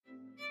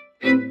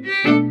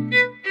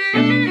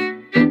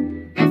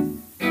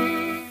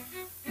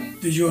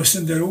Dëgjues të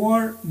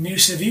nderuar,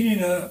 mirë se vini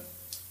në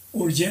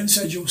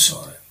urgjenca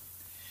gjuhësore.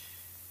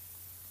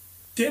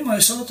 Tema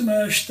e sotme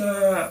është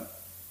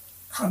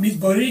Hamid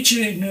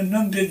Boriqi në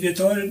 19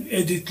 vjetorin e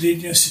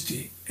ditëlindjes së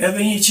tij,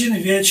 edhe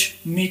 100 vjeç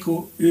miku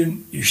ynë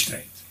i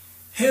shtrenjtë.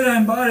 Hera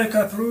e mbare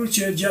ka prur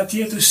që gjatë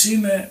jetës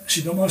sime,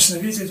 sidomos në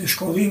vitet e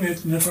shkollimit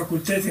në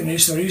Fakultetin e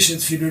Historisë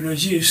dhe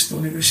Filologjisë të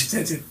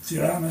Universitetit të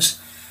Tiranës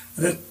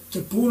dhe të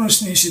punës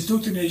në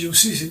Institutin e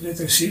Gjuhësisë dhe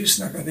Letërsisë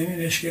në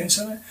Akademinë e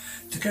Shkencave,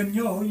 të kem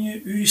njohur një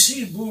yjsi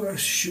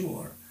burrash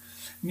shquar,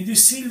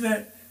 midis cilëve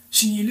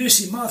si një lis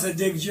i madh e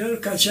deggjër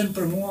ka qenë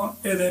për mua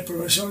edhe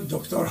profesor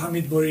doktor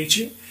Hamid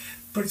Boriqi,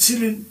 për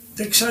cilin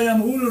teksa jam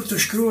ulur të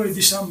shkruaj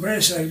disa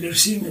mbresa e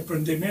vlerësimi për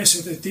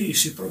ndërmesët e tij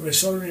si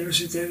profesor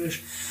universitetesh,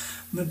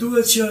 më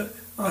duhet që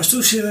ashtu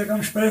si dhe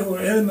kam shprehur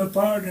edhe më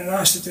parë në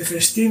rastet e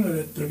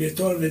festimeve të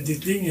vjetorëve të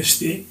ditëlindjes së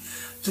tij,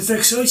 të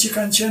theksoj që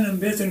kanë qenë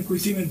mbeten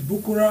kujtime të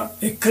bukura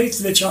e krejt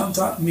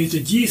veçanta mbi të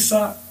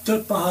gjitha të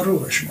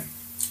paharrueshme.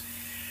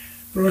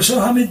 Profesor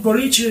Hamid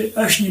Boriqi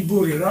është një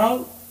burr i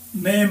rrallë,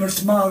 me emër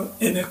të madh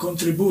e me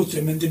kontribute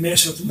me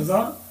ndërmesa të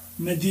mëdha,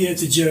 me dije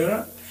të gjera,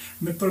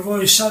 me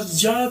përvojë sa të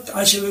gjatë,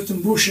 aq edhe të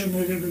mbushur me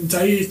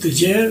veprimtari të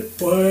gjerë,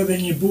 po edhe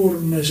një burr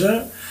me zë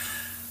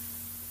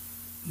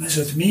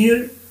të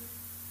mirë,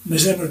 me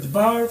zemër të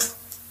bardhë,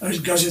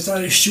 është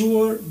gazetar i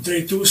shquar,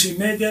 drejtues i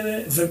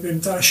mediave,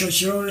 veprimtar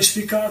shoqëror i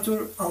sfikatur,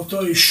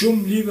 autor i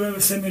shumë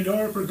librave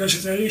themelore për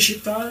gazetarinë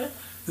shqiptare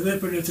dhe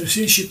për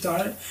letërsinë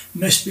shqiptare,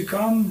 me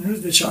spikam në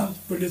të veçantë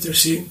për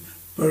letërsinë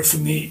për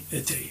fëmijë e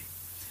tri.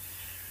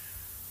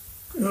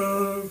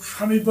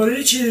 Hamid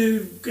Boriqi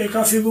e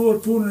ka filluar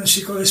punën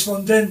si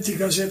korespondent i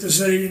gazetës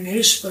Zëri i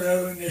Rinisë për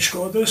erën e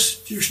Shkodrës,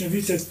 që është në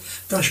vitet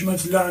tashmë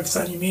të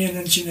largëta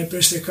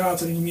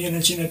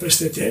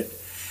 1954-1958,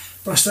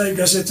 pastaj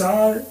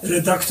gazetar,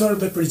 redaktor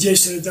dhe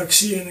përgjegjës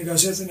redaksie në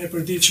gazetën e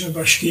përditshme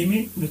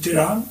Bashkimi në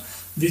Tiranë,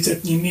 vitet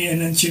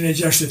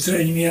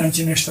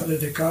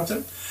 1963-1974,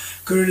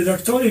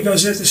 kryeredaktor i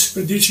gazetës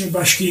përditshme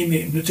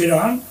Bashkimi në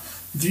Tiranë,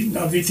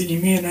 nga vitin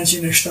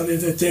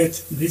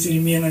 1978, vitin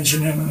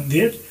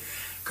 1990,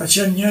 ka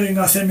qenë njëri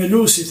nga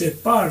themeluesit e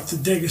parë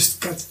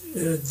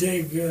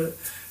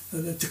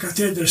të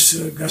katedrës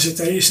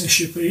gazetarisë në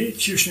Shqipëri,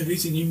 që është në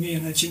vitin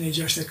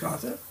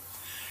 1964.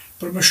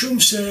 Për më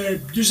shumë se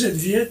 40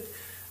 vjet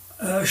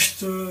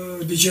është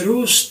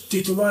ligjërues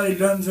titullar i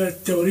lëndëve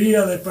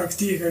Teoria dhe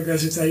Praktika e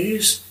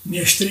Gazetarisë,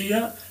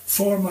 Mjeshtria,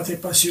 format e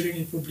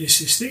pasqyrimit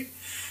publicistik,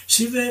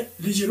 si dhe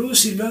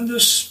ligjërues i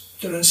lëndës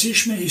të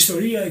rëndësishme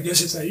Historia e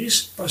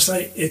Gazetarisë,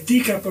 pastaj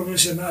Etika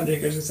profesionale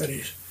e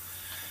Gazetarisë.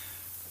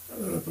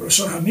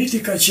 Profesor Hamiti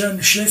ka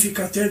qenë shefi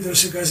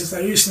katedrës e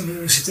gazetarisë në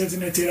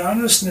Universitetin e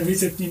Tiranës në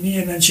vitet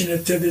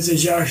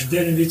 1986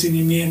 deri në vitin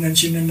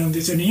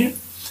 1991.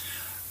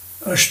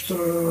 Është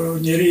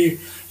njeri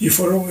i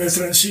forumeve të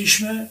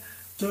rëndësishme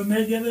të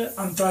medjave,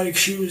 antar i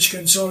Këshillit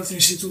Shkencor të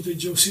Institutit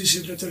Gjuhësisë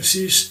dhe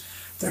Letërsisë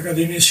të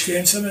Akademisë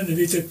Shkencave në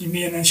vitet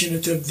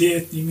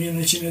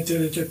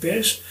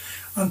 1980-1985,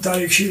 antar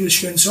i Këshillit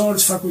Shkencor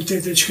të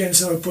Fakultetit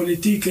Shkencave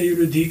Politike e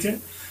Juridike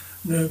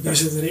në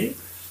gazetari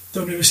të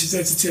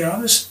Universitetit të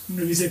Tiranës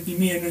në vitet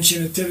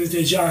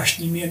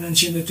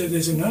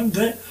 1986-1989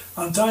 dhe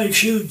antar i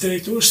Këshillit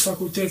Drejtues të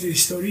Fakultetit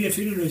Histori e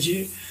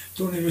Filologji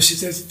të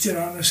Universitetit të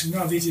Tiranës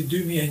nga viti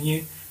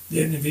 2001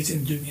 deri në vitin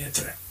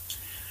 2003.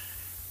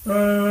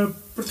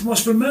 Për të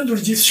mos përmendur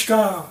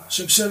gjithçka,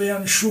 sepse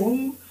janë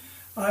shumë,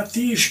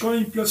 atij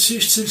shkojnë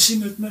plotësisht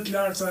cilësimet më të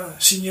larta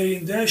si njeri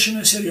i ndershëm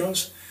e serioz,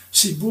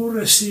 si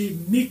burrë, si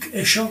mik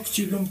e shok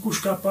që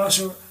lumkush ka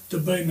pasur të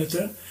bëjë me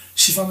të,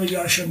 si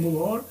familjar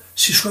shembullor,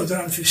 si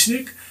shkodran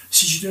fisnik,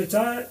 si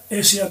qytetar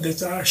e si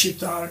adetar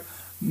shqiptar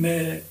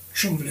me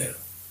shumë vlerë.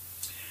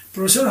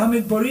 Profesor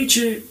Hamid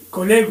Boriqi,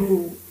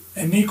 kolegu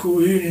e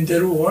miku ynë i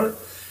nderuar,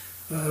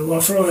 u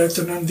afrohet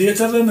të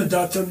 90-ave, me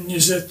datën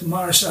 20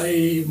 mars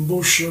ai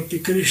mbush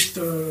pikërisht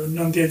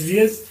 90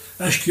 vjet,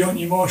 është kjo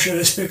një moshë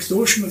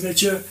respektueshme dhe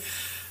që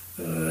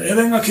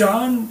edhe nga kjo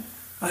anë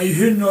ai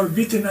hyn në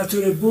orbitën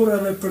atyre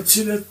burrave për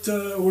cilët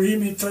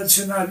urimi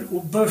tradicional u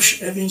bëfsh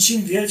edhe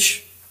 100 vjeç,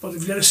 po të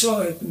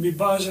vlerësohet mbi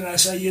bazën e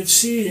asaj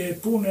jetësie e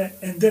pune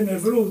ende me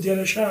vru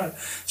djeleshar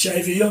që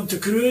ai vijon të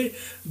kryej,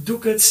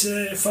 duket se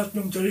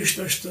fatmirësisht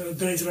është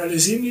drejt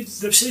realizimit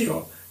dhe pse jo,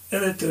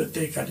 edhe të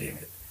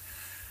tejkalimit.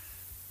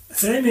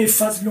 Themi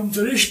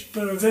fatmirësisht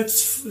për vetë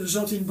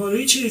zotin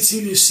Boriqi, i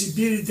cili si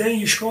bir i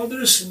denj i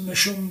Shkodrës, me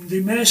shumë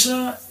ndihmesa,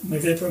 me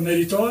vepra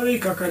meritore,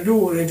 ka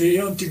kaluar e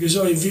vijon të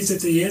gëzoj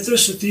vitet e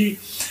jetës së tij,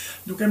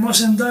 duke mos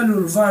e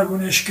ndalur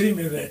vargun e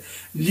shkrimeve,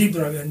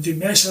 librave,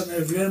 ndihmesa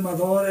me vlerë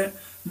madhore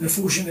në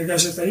fushën e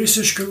gazetarisë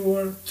të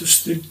shkruar, të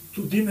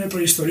studime për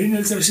historinë e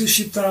letërsisë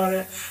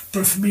shqiptare,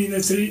 për fëmijën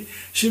e tri,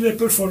 si dhe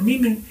për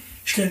formimin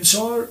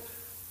shkencor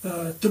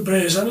të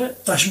brezave,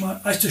 tashmë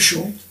aq të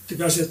shumtë, të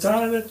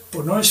gazetarëve,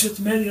 punonjësve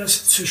të medias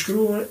të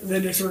shkruar dhe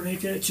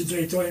elektronike që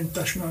drejtojnë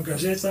tashmë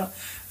gazeta,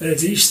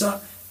 revista,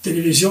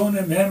 televizione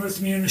me emër të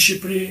mirë në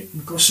Shqipëri,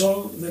 në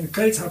Kosovë dhe në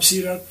krejt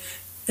hapësirat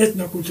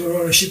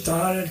etnokulturore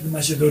shqiptare në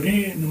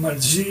Maqedoni, në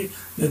Malëzi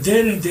dhe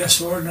deri në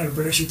diasporën në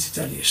Arbëreshit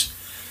Italisë.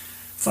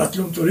 Fat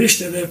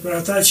lumturisht edhe për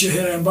ata që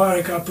herë e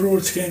mbare ka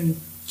prur të kenë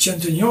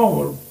qenë të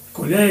njohur,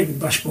 kolegë,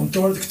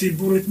 bashkëpunëtorë të këtij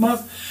burrit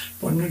madh,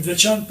 por në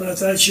veçantë për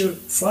ata që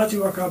fati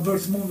ua ka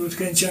bërë të mundur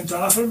të kenë qenë të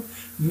afërm,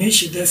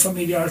 miq dhe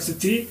familjarë të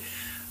tij,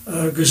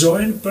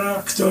 gëzojnë pra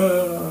këtë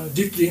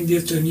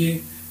ditëlindje të një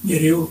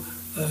njeriu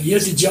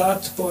jetë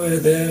gjatë, po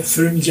edhe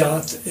frym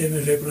gjatë e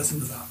me vepra të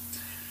mëdha.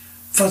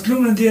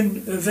 Fatlumë në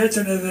ndjenë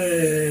vetën edhe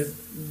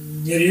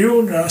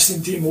njeriu në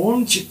rastin tim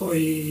unë, që po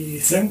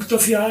i them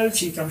këto fjalë,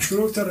 që i kam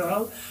shkruar këtë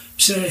radhë,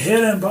 pse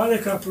herë e mbare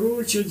ka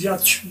prur që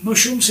gjatë më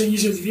shumë se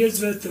 20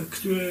 vjetëve të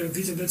këtyre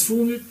viteve të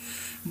fundit,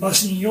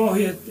 mbas një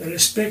njohje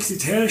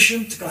respektit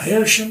hershëm, të ka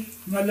hershëm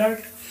nga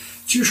lart,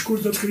 qysh kur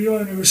do të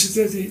krijohej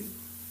Universiteti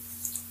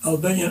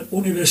Albanian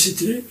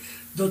University,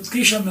 do të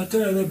kisha me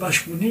të edhe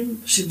bashkëpunim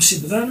si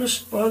mësimdhënës,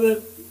 po edhe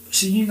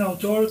si një nga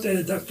autorët e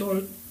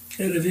redaktorët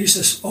e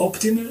revistës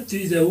Optime,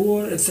 të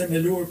ideuar e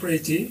themeluar prej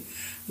tij,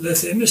 dhe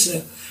themi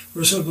se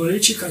profesor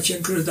Boriçi ka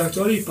qenë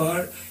kryeredaktori i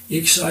parë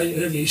i kësaj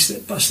reviste,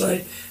 pastaj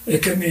e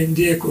kemi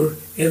ndjekur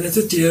edhe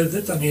të tjerë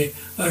dhe tani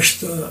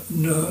është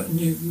në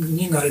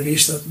një nga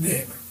revistat me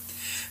emër.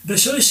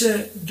 Besoj se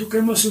duke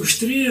mos u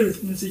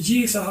shtrirë në të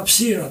gjitha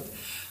hapësirat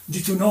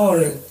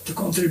ditunore të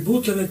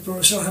kontributeve të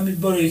profesor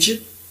Hamit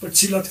Boriçit, për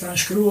cilat kanë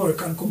shkruar,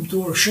 kanë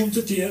komentuar shumë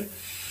të tjerë,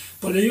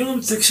 po lejon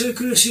të theksoj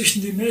kryesisht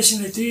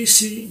ndihmesin e tij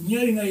si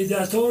njëri nga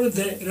ideatorët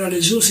dhe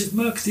realizuesit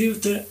më aktiv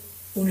të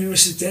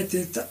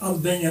Universitetit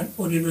Albanian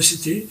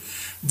University,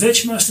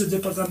 veçmas të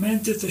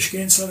Departamentit të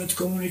Shkencave të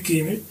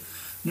Komunikimit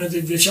në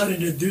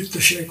dhjetëvjeçarin e dytë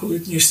të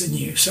shekullit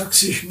 21,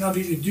 saktësisht nga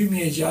viti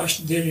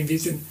 2006 deri në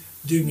vitin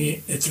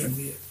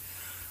 2013.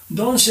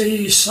 Ndonë se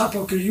i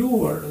sapo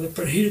krijuar dhe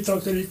për hir të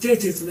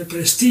autoritetit dhe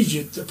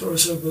prestigjit të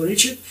profesor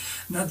Boriçit,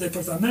 në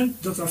departament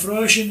do të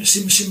afroheshin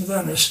si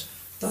mësimdhënës,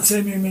 ta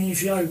themi me një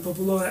fjalë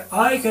popullore,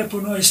 ai ka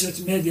punojësve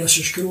të media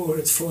së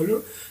shkruar e të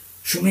folur,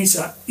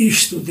 shumica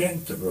ish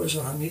student të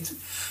profesor Hamitit,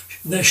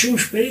 dhe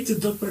shumë shpejt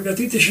do të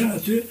përgatiteshin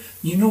aty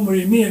një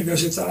numër i mirë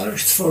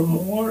gazetarësh të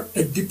formuar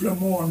e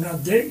diplomuar në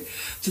atë deg,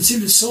 të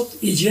cilët sot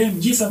i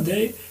gjejmë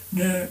gjithandej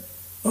në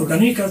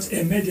organikat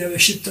e mediave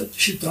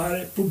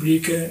shqiptare,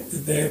 publike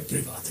dhe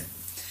private.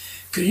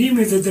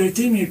 Krijimi dhe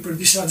drejtimi për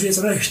disa vjet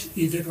rresht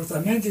i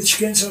Departamentit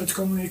Shkencave të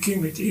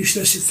Komunikimit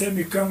ishte, si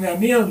themi, kënga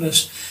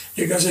mjellmës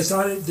e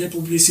gazetarit dhe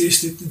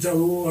publicistit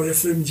dalluar e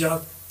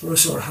frymgjatë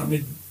profesor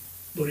Hamit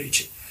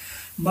Boriçi.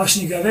 Mbas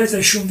një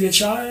gavete shumë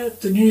vjeçare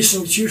të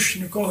nisur qysh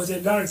në kohët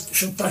e lartë,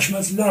 shumë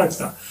tashmë të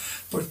larta,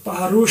 por të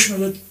paharrueshme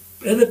dhe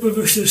edhe për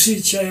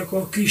vështirësitë që ajo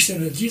kohë kishte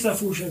në gjitha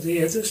fushat e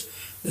jetës,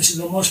 dhe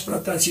sidomos për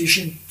ata që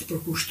ishin të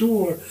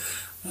përkushtuar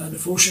në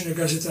fushën e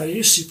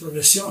gazetarisë si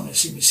profesion e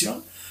si mision,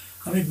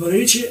 Hamit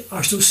Boriçi,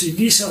 ashtu si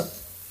lisat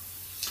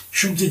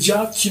shumë të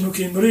gjatë që nuk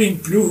i mrin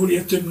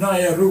pluhurje të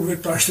mnaja rrugëve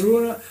të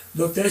pashtruara,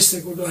 do të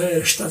ecte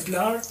kudoherë shtat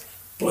lart,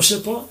 po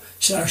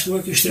se ashtu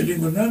e kishte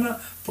lindur nëna,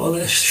 po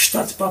dhe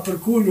shtat pa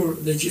përkullur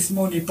dhe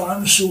gjithmonë i pa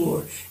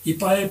mësuar, i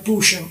pa e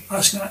pushëm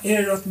as nga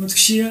erat më të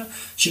këqija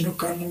që nuk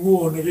kanë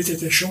munguar në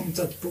vitet e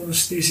shumta të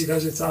punës së tij si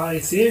gazetar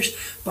i thjesht,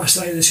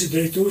 pastaj edhe si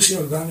drejtues i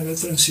organeve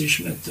të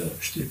rëndësishme të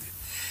shtypit.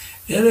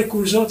 Edhe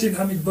kur zotin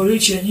Hamit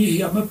Boriçi e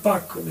njihja më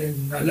pak dhe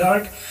nga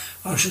larg,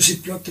 ashtu si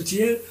plot të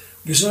tjerë,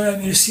 gëzoja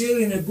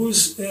mirësjelljen e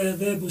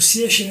dhe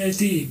buzëqeshjen e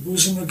tij,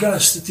 buzën në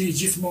gaz të tij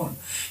gjithmonë,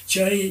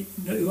 që ai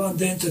u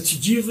andente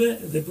të gjithëve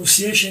dhe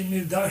buzëqeshjen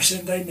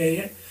mirëdashëse ndaj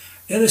meje,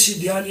 edhe si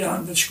djali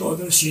anë të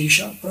Shkodrës që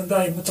isha,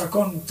 prandaj më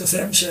takon të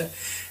them se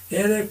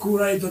edhe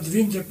kur ai do të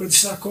vinte për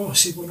disa kohë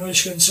si punoj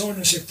shkencor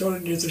në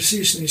sektorin e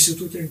letërsisë në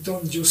Institutin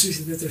tonë të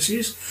Gjuhësisë dhe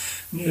Letërsisë,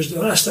 në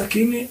çdo rast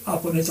takimi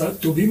apo në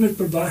tubimet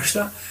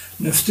përbashkëta,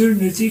 në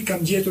fytyrën e tij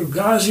kam gjetur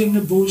gazin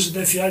në buzë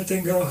dhe fjalët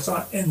e ngrohta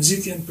e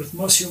nxitjen për të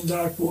mos iu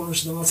ndarë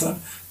punës,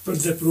 domethënë për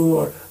të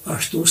vepruar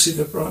ashtu si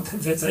vepron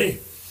vetë ai.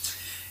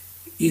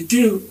 I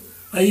tillë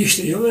ai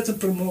ishte jo vetëm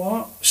për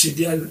mua, si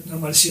djalë nga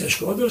Malësia e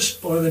Shkodrës,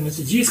 po edhe me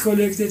të gjithë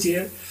kolegët e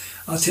tjerë,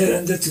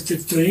 atëherë ndër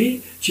të ri,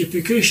 që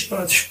pikërisht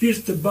për atë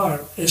shpirt të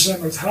bardhë e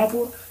zemër të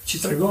hapur,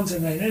 që tregonte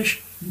ndaj nesh,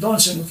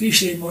 ndonë se nuk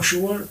ishte i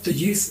moshuar, të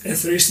gjithë e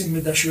thrisnin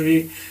me dashuri,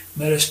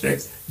 me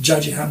respekt,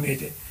 Xhaxhi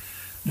Hamiti.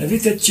 Në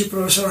vitet që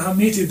profesor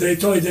Hamiti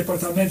drejtoi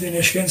Departamentin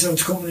e Shkencave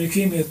të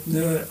Komunikimit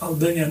në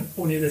Albanian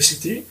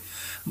University,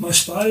 më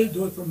pari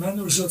duhet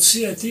përmendur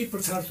zotësia e tij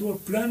për të hartuar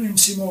planin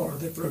mësimor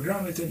dhe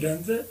programet e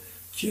lëndëve,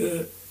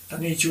 që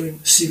tani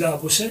quajmë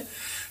silabuse,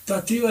 të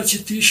atilla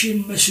që të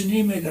ishin me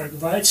synime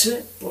largvajtëse,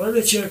 po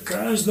edhe që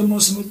krahas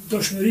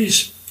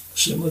domosdoshmërisë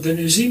së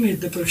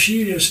modernizimit dhe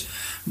përfshirjes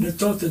në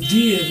to të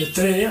dijeve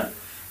të reja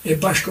e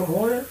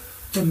bashkohore,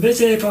 të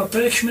mbetej e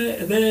paprekshme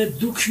dhe e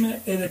dukshme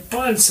edhe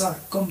palca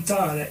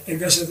kombëtare e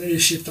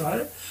gazeterisë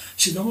shqiptare,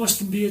 sidomos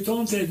të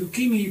mbijetonte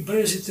edukimi i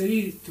brezit të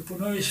ri të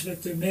punojësve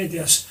të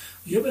medias,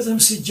 jo vetëm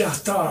si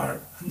gjahtar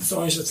në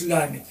thonjza të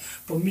lajmit,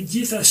 po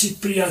megjithatë si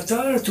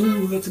prijatar të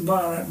urdhëve të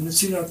mbara në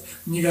cilat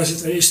një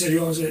gazetari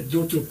serioze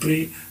duhet të pri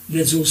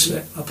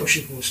lexuesve apo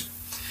shikuesve.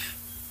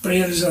 Për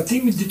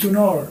realizatimit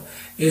ditunor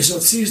e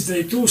zotësisë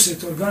drejtuese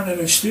të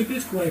organeve të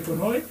shtypit ku ai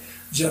punoi,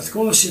 gjatë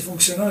kohës që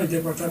funksionoi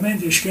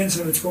Departamenti i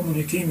Shkencave të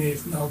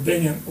Komunikimit në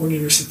Albanian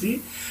University,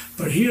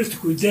 për hir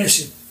të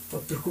kujdesit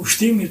për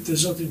kushtimit të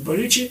zotit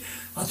Boriqi,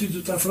 aty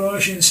do të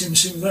afroheshin si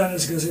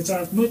mësimdhënës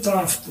gazetarët më të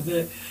aftë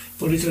dhe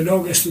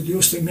politologë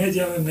studiues të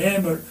mediave me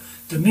emër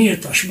të mirë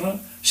tashmë,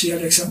 si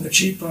Aleksandr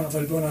Qipa,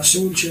 Valbona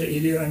Sulqe,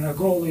 Ilira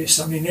Nagolli,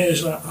 Sami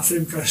Nezha,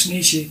 Afrim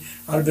Krasniqi,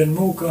 Arben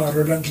Muka,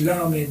 Roland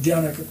Lami,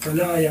 Diana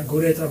Kalaja,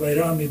 Goreta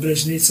Bajrami,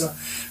 Breznica,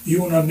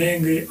 Juna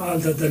Mengri,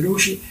 Alda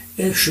Dalushi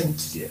e shumë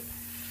të tjerë.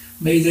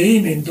 Me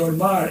ideimin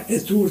ndormar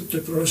e turp të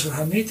profesor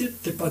Hamitit,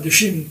 të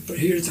padyshim për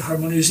hir të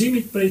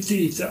harmonizimit prej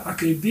tij të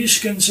akribisë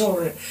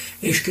shkencore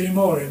e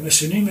shkrimore me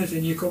synimet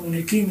e një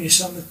komunikimi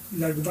sa më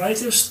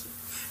largvajtës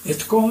e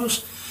të kohës,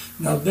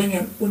 në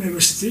Albanian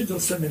University do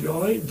të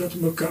themeloj, do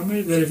të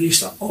mëkëmëri dhe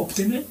revista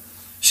Optime,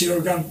 si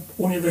organ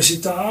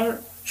universitar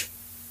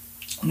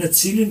në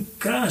cilin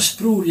krahas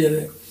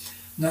prurjeve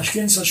në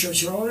shkenca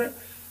shoqërore,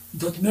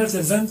 do të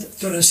merrte vend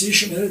të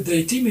rëndësishëm edhe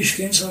drejtimi i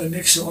shkencave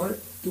mjekësore,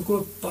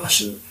 duke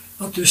pasur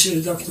aty si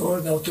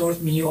redaktor dhe autor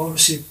të minjorë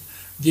si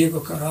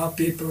Diego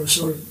Carapi,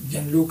 profesor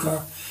Gianluca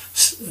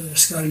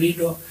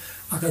Scarlino,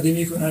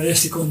 akademiku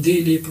Aresti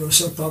Kondili,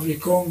 profesor Pavli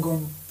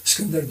Kongon,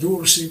 Skënder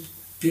Dursi,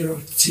 Piro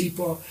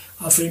Cipo,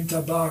 Afrim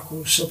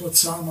Tabaku, Sopot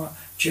Sama,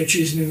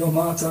 Qerqiz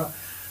Milomata,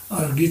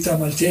 Argita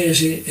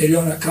Maltesi,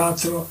 Eliona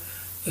Katro,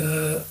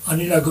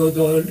 Anila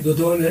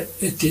Godole,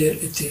 e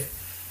tjerë.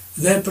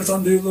 Dhe për të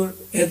mbyllur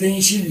edhe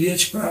 100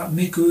 vjeç pra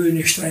miku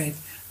ynë i shtrenjtë,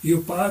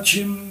 ju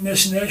paqim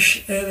mes nesh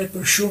edhe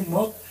për shumë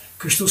mot,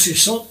 kështu si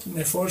sot,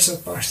 me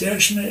forcat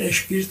pashtershme e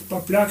shpirt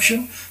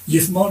paplakshëm,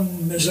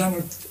 gjithmonë me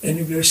zemrat e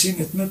një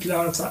vlerësimit më të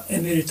larta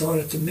e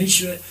meritore të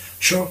miqve,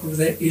 shokëve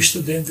dhe i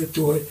studentëve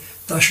tuaj,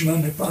 tashmë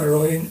në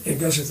parojën e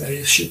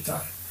gazetarisë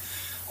shqiptare.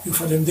 Ju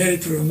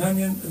falenderit për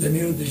vëmendjen dhe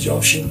miru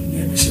dëgjofshim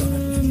në emisionin.